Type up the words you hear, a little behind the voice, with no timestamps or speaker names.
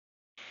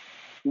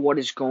What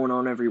is going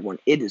on, everyone?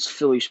 It is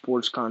Philly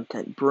Sports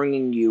Content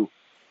bringing you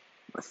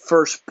my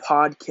first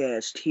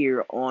podcast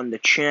here on the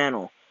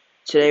channel.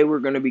 Today we're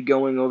going to be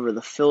going over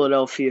the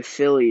Philadelphia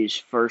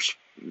Phillies versus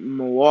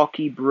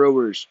Milwaukee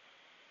Brewers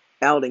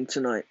outing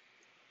tonight.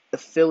 The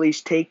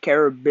Phillies take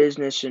care of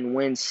business and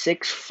win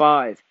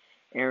 6-5.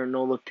 Aaron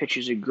Nola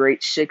pitches a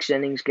great 6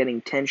 innings, getting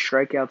 10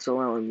 strikeouts,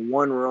 allowing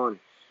 1 run.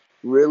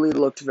 Really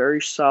looked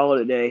very solid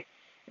today.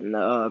 And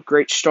a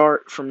great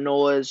start from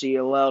Nola as he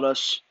allowed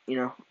us,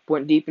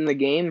 went deep in the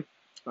game.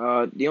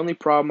 The only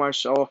problem I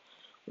saw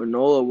with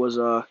Nola was,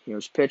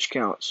 his pitch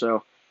count.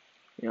 So,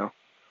 he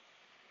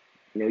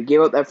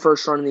gave up that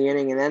first run in the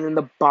inning, and then in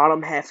the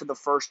bottom half of the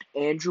first,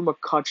 Andrew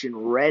McCutchen,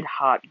 red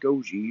hot,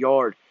 goes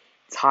yard,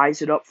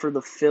 ties it up for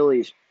the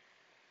Phillies.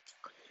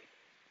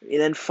 He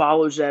then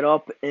follows that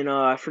up in,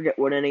 I forget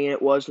what inning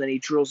it was, and then he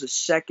drills his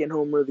second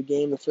homer of the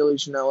game. The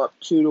Phillies are now up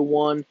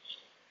 2-1.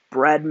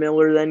 Brad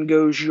Miller then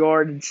goes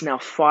yard. It's now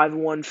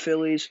 5-1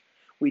 Phillies.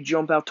 We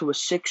jump out to a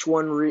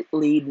 6-1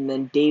 lead, and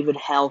then David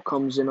Howell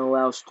comes in and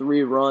allows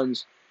 3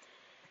 runs.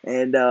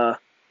 And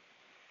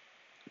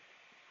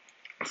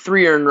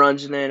 3 earned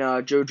runs, and then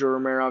Jojo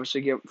Romero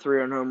obviously gave up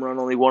 3 on home run.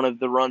 Only one of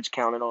the runs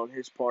counted on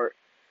his part,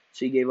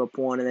 so he gave up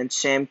 1. And then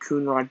Sam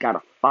Coonrod got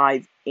a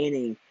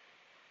 5-inning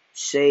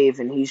save,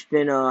 and he's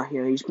been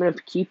a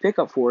key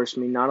pickup for us.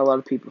 I mean, not a lot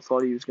of people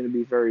thought he was going to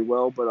be very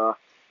well, but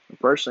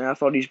personally, I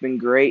thought he's been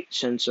great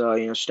since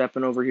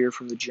stepping over here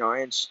from the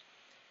Giants.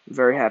 I'm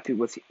very happy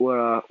with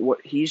what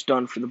he's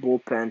done for the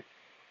bullpen.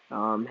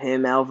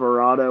 Him,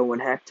 Alvarado,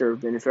 and Hector have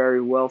been very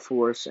well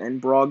for us,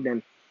 and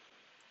Brogdon.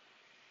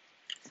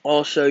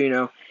 Also,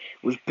 it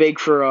was big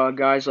for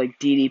guys like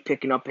Didi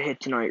picking up a hit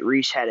tonight.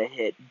 Reese had a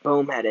hit.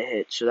 Bohm had a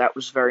hit, so that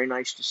was very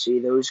nice to see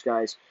those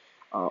guys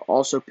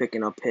also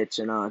picking up hits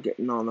and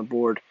getting on the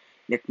board.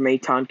 Nick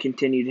Maton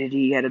continued it.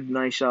 He had a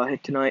nice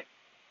hit tonight.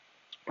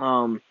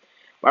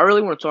 But I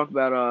really want to talk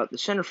about the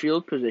center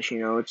field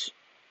position.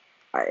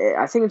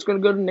 I think it's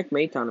going to go to Nick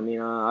Maton. I mean,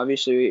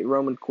 obviously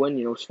Roman Quinn,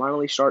 is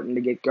finally starting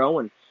to get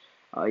going.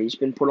 He's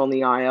been put on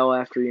the IL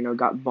after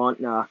got bunt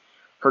and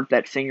hurt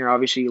that finger.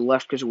 Obviously, he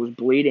left because it was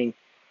bleeding.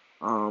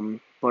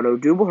 But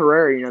Odubel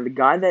Herrera, the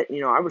guy that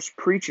I was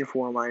preaching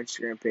for on my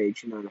Instagram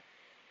page, to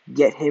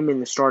get him in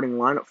the starting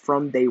lineup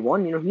from day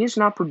one. He has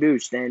not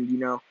produced, and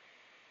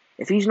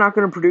if he's not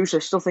going to produce, I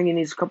still think he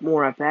needs a couple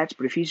more at bats.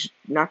 But if he's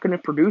not going to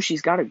produce,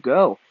 he's got to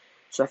go.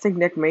 So I think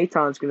Nick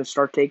Maton's going to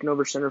start taking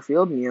over center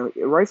field, and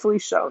rightfully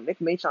so. Nick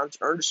Maton's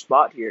earned a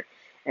spot here,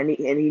 and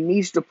he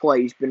needs to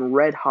play. He's been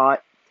red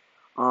hot.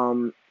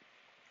 So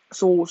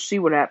we'll see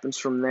what happens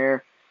from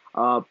there.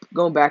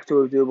 Going back to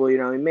Odubel,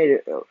 he made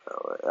it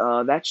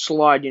that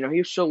slide. He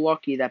was so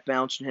lucky that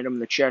bounce and hit him in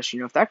the chest.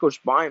 If that goes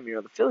by him,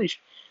 the Phillies,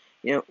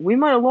 we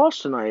might have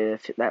lost tonight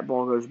if that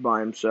ball goes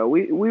by him. So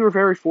we were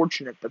very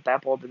fortunate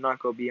that ball did not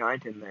go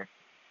behind him there.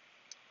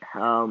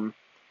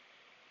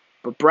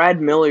 But Brad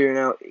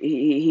Miller,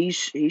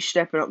 he's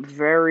stepping up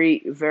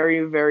very, very,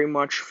 very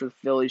much for the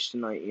Phillies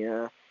tonight.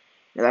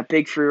 That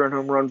big 3-run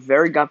home run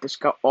very got this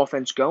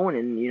offense going,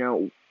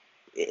 and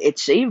it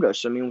saved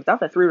us. I mean, without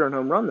that 3-run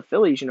home run, the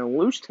Phillies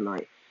lose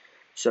tonight.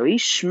 So he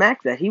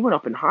smacked that. He went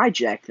up and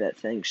hijacked that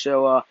thing.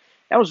 So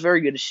that was very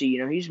good to see.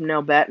 He's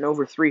now batting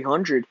over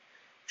 300,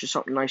 which is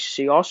something nice to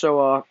see.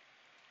 Also,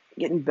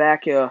 getting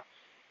back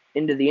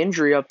into the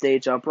injury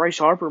updates, Bryce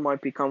Harper might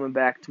be coming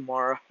back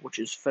tomorrow, which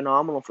is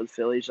phenomenal for the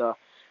Phillies. But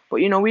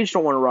we just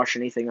don't want to rush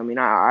anything. I mean,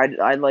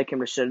 I'd like him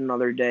to sit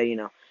another day.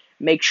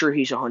 Make sure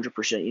he's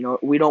 100%.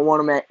 We don't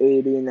want him at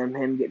 80 and then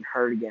him getting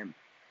hurt again.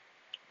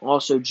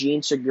 Also,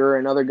 Gene Segura,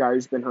 another guy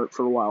who's been hurt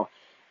for a while,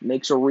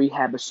 makes a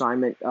rehab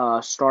assignment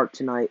start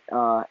tonight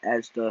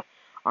as the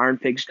Iron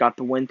Pigs got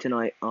the win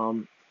tonight.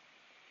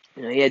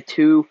 He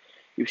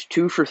was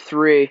 2 for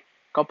 3.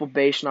 Couple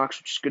base knocks,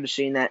 which is good to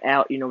see in that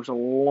out. It was a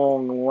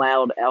long,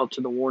 loud out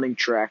to the warning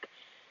track.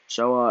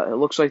 So it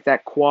looks like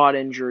that quad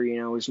injury,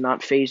 is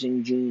not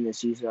phasing Gene as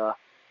he's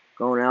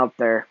going out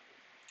there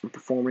and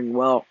performing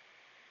well.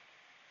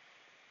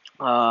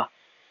 So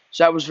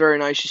that was very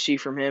nice to see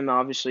from him.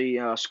 Obviously,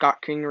 Scott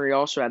Kingery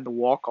also had the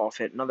walk-off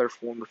hit, another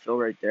former Phil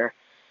right there.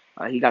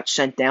 He got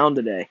sent down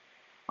today.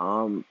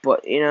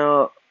 But,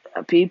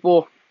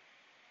 people,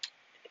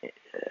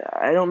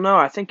 I don't know.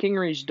 I think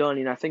Kingery's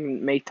done. I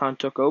think Maton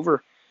took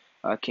over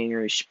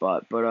Kingery's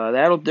spot. But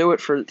that'll do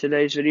it for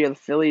today's video. The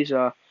Phillies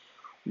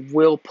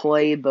will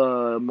play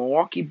the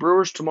Milwaukee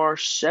Brewers tomorrow,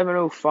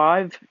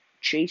 7:05.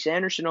 Chase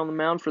Anderson on the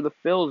mound for the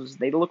Phils.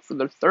 They look for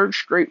their 3rd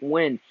straight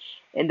win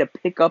and to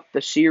pick up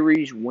the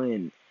series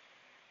win.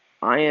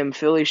 I am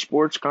Philly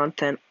Sports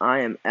Content.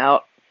 I am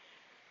out.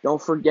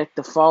 Don't forget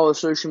to follow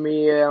social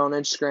media on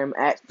Instagram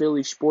at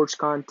Philly Sports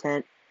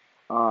Content.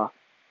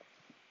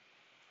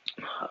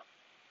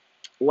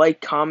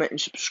 Like, comment,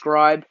 and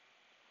subscribe.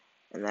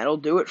 And that'll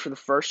do it for the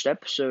first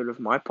episode of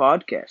my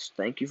podcast.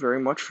 Thank you very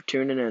much for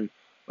tuning in.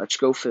 Let's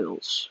go,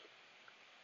 Phils.